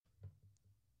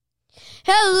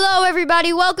Hello,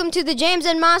 everybody. Welcome to the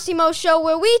James&Massimo show,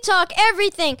 where we talk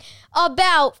everything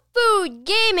about food,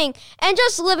 gaming, and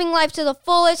just living life to the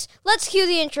fullest. Let's cue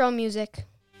the intro music.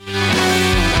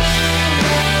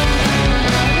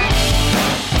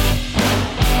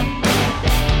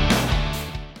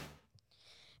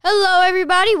 Hello,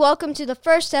 everybody. Welcome to the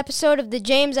first episode of the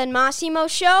James&Massimo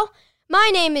show.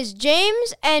 My name is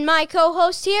James, and my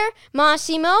co-host here,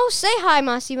 Massimo. Say hi,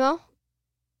 Massimo.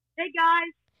 Hey,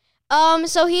 guys.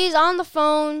 So he's on the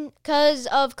phone because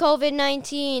of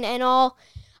COVID-19 and all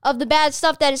of the bad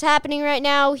stuff that is happening right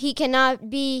now. He cannot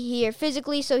be here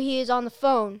physically, so he is on the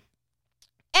phone.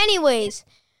 Anyways,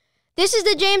 this is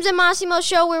the James&Massimo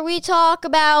show where we talk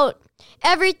about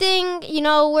everything. You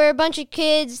know, we're a bunch of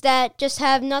kids that just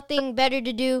have nothing better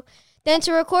to do than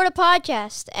to record a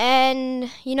podcast.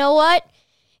 And you know what?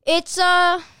 It's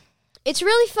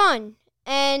really fun.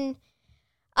 And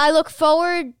I look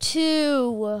forward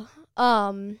to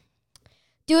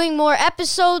doing more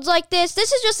episodes like this.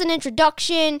 This is just an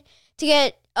introduction to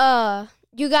get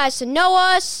you guys to know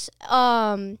us.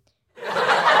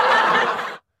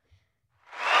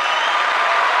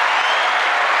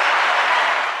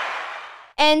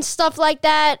 And stuff like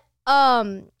that.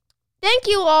 Thank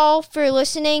you all for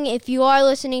listening. If you are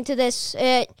listening to this,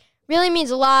 it really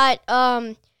means a lot.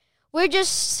 We're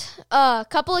just a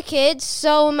couple of kids.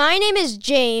 So my name is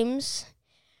James.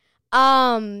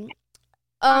 From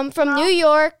New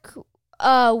York.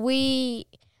 Me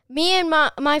and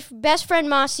my best friend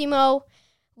Massimo,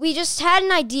 we just had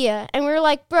an idea, and we were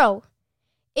like, bro,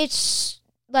 it's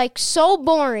like so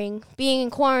boring being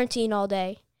in quarantine all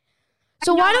day.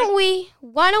 So why don't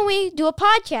we do a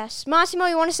podcast? Massimo,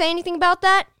 you want to say anything about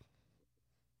that?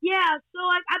 Yeah, so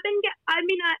like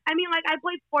I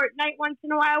play Fortnite once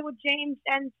in a while with James,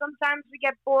 and sometimes we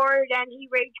get bored and he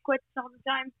rage quits all the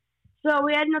time. So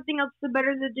we had nothing else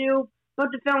better to do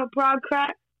but to film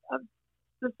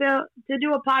to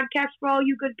do a podcast for all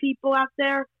you good people out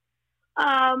there.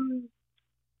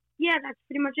 Yeah, that's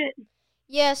pretty much it.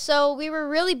 Yeah, so we were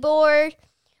really bored.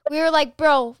 We were like,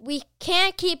 bro, we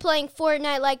can't keep playing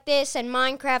Fortnite like this and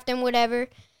Minecraft and whatever.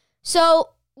 So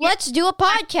let's do a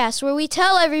podcast where we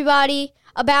tell everybody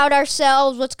about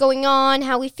ourselves, what's going on,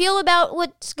 how we feel about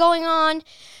what's going on,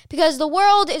 because the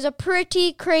world is a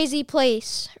pretty crazy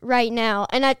place right now,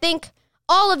 and I think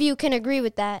all of you can agree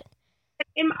with that.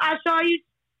 Me and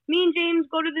James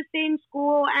go to the same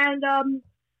school, and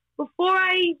before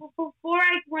I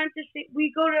went to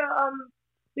we go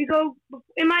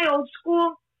in my old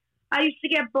school. I used to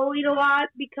get bullied a lot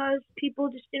because people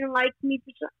just didn't like me,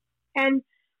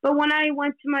 but when I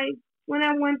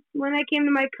came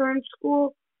to my current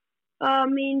school,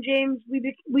 me and James,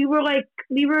 we were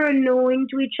annoying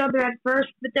to each other at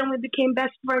first, but then we became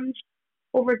best friends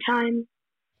over time.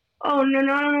 Oh, and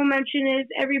another honorable mention is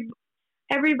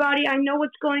everybody. I know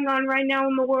what's going on right now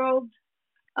in the world.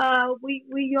 I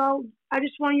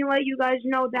just want to let you guys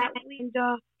know that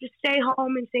just stay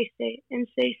home and stay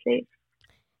safe.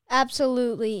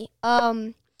 Absolutely.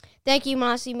 Thank you,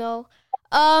 Massimo.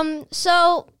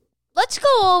 So let's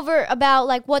go over about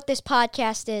like what this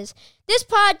podcast is. This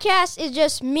podcast is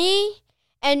just me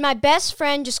and my best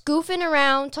friend just goofing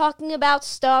around, talking about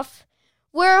stuff.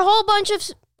 We're a whole bunch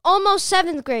of almost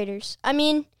 7th graders. I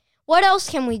mean, what else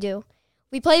can we do?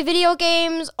 We play video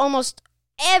games almost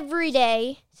every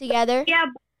day together. Yeah,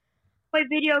 play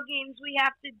video games. We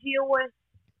have to deal with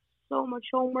so much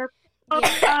homework.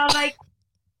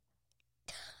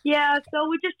 Yeah. So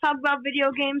we just talk about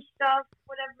video game stuff,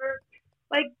 whatever.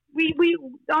 Like we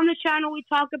on the channel we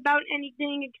talk about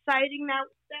anything exciting that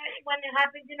when it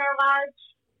happens in our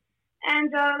lives,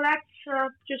 and that's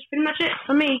just pretty much it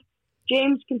for me.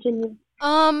 James, continue.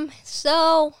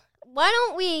 So why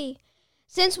don't we,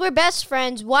 since we're best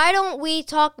friends, why don't we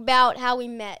talk about how we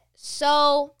met?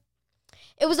 So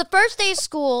it was the first day of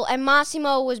school, and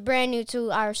Massimo was brand new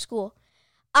to our school.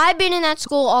 I've been in that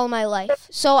school all my life,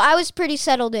 so I was pretty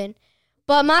settled in.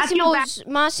 But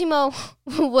Massimo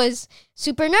was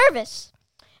super nervous.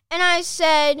 And I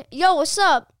said, yo, what's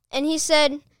up? And he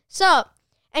said, sup?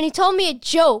 And he told me a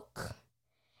joke.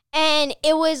 And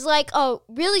it was like a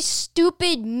really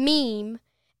stupid meme.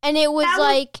 And it was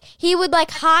like, he would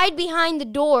like hide behind the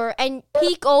door and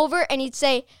peek over and he'd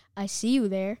say, I see you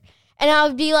there. And I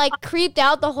would be like creeped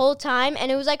out the whole time.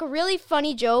 And it was like a really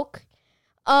funny joke.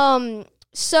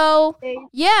 So,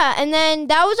 yeah, and then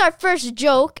that was our first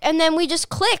joke, and then we just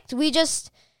clicked. We just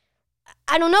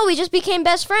became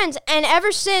best friends, and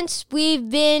ever since, we've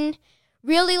been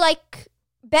really, like,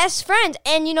 best friends.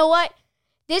 And you know what?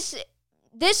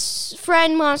 This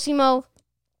friend, Massimo,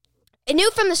 I knew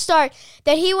from the start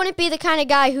that he wouldn't be the kind of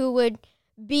guy who would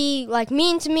be like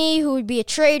mean to me, who would be a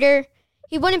traitor.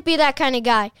 He wouldn't be that kind of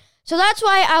guy. So that's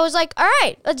why I was like, all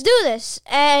right, let's do this.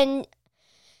 And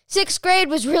 6th grade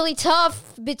was really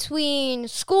tough between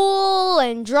school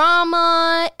and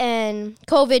drama and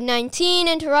COVID-19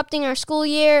 interrupting our school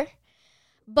year.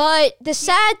 But the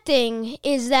sad thing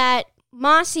is that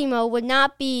Massimo would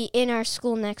not be in our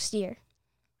school next year.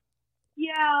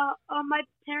 Yeah, my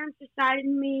parents decided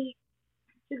me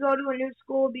to go to a new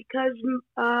school because,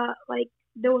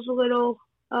 there was a little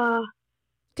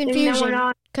Confusion. I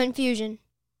don't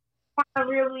want to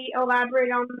really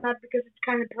elaborate on that because it's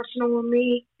kind of personal with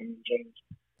me and James.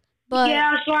 But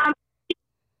yeah, so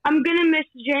I'm gonna miss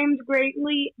James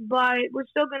greatly, but we're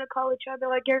still gonna call each other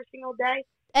like every single day.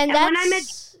 And when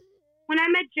I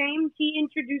met James, he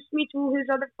introduced me to his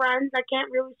other friends. I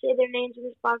can't really say their names in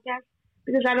this podcast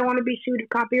because I don't want to be sued for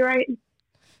copyright.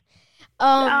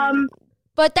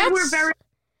 But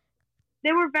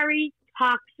they were very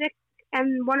toxic,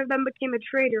 and one of them became a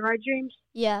traitor, right, James?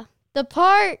 Yeah.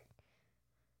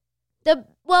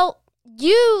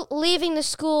 You leaving the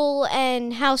school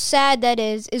and how sad that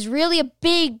is really a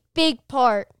big, big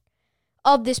part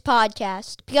of this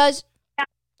podcast. Because,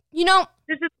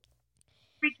 this is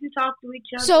we can talk to each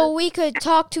other. So we could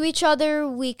talk to each other.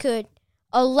 We could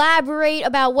elaborate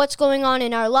about what's going on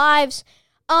in our lives.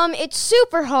 It's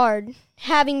super hard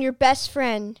having your best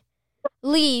friend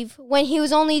leave when he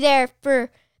was only there for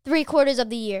 3/4 of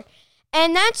the year.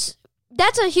 And that's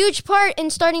a huge part in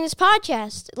starting this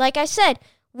podcast. Like I said,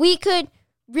 we could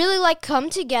really come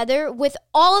together with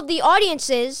all of the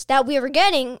audiences that we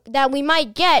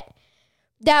might get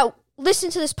that listen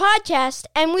to this podcast,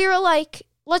 and we were like,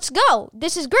 let's go.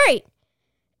 This is great.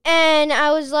 And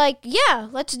I was like, yeah,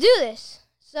 let's do this.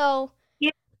 So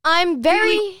yeah. I'm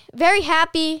very, very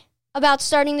happy about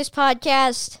starting this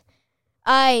podcast.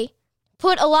 I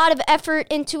put a lot of effort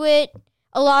into it,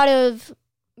 a lot of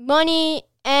money,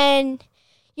 and,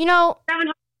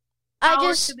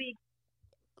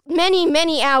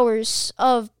 many hours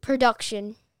of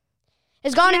production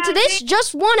has gone into this,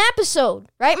 just one episode.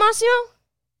 Right, Massimo?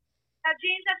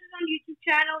 James has his own YouTube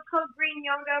channel, Code Green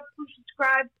Yoga. Please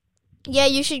subscribe. Yeah,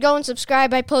 you should go and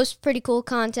subscribe. I post pretty cool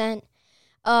content,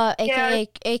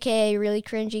 aka really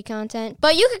cringy content.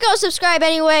 But you could go subscribe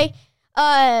anyway.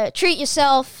 Treat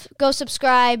yourself. Go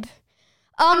subscribe.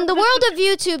 The world of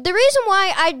YouTube. The reason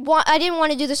why I didn't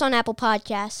want to do this on Apple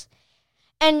Podcasts,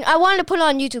 and I wanted to put it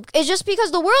on YouTube, is just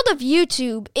because the world of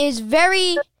YouTube is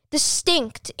very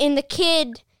distinct in the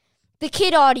kid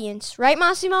audience, right,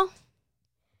 Massimo?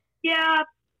 Yeah,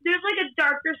 there's a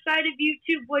darker side of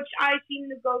YouTube which I seem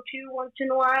to go to once in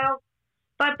a while.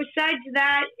 But besides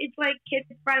that, it's kid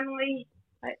friendly.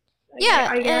 I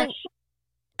guess. And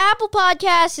Apple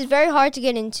Podcasts is very hard to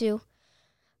get into.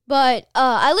 But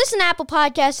I listen to Apple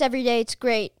Podcasts every day. It's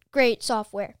great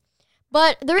software.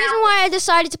 But the reason why I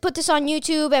decided to put this on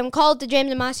YouTube and call it the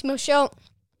James and Massimo Show,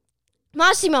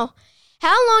 Massimo,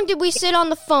 how long did we sit on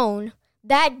the phone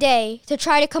that day to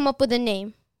try to come up with a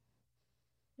name?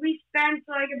 We spent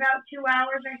about 2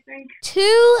 hours, I think.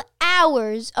 2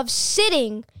 hours of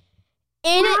sitting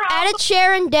at a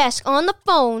chair and desk on the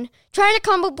phone trying to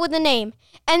come up with a name.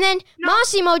 And then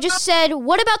Massimo just said,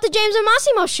 what about the James and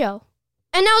Massimo Show?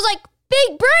 And I was like,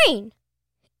 big brain.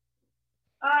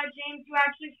 James, you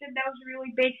actually said that was a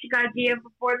really basic idea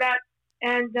before that.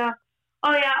 And,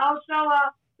 also,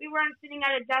 we weren't sitting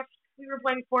at a desk. We were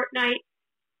playing Fortnite.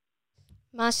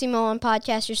 Massimo, on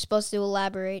podcast, you're supposed to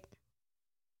elaborate.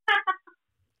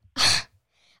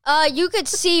 You could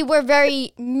see we're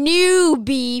very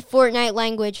newbie Fortnite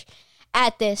language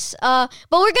at this. But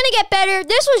we're going to get better.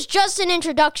 This was just an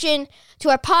introduction to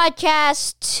our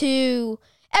podcast, to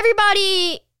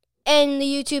everybody in the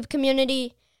YouTube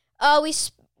community. We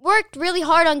worked really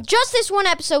hard on just this one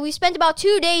episode. We spent about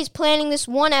 2 days planning this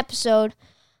one episode.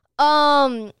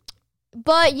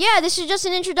 But yeah, this is just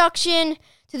an introduction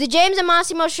to the James and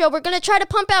Massimo Show. We're going to try to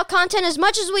pump out content as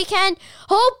much as we can.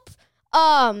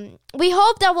 We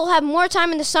hope that we'll have more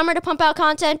time in the summer to pump out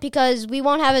content because we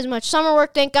won't have as much summer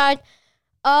work, thank God.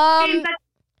 James,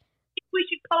 we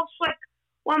should post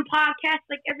one podcast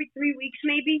every 3 weeks,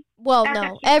 maybe. Well,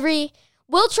 no,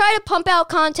 we'll try to pump out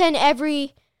content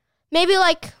maybe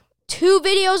 2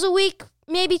 videos a week,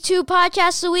 maybe 2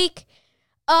 podcasts a week.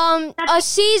 A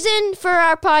season for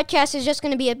our podcast is just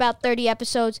going to be about 30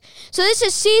 episodes. So this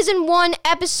is season 1,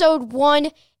 episode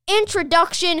 1,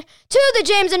 introduction to the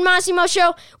James and Massimo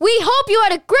Show. We hope you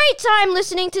had a great time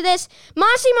listening to this.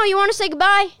 Massimo, you want to say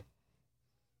goodbye?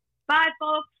 Bye,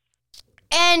 folks.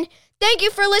 And thank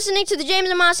you for listening to the James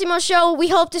and Massimo Show. We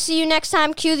hope to see you next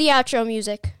time. Cue the outro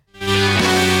music.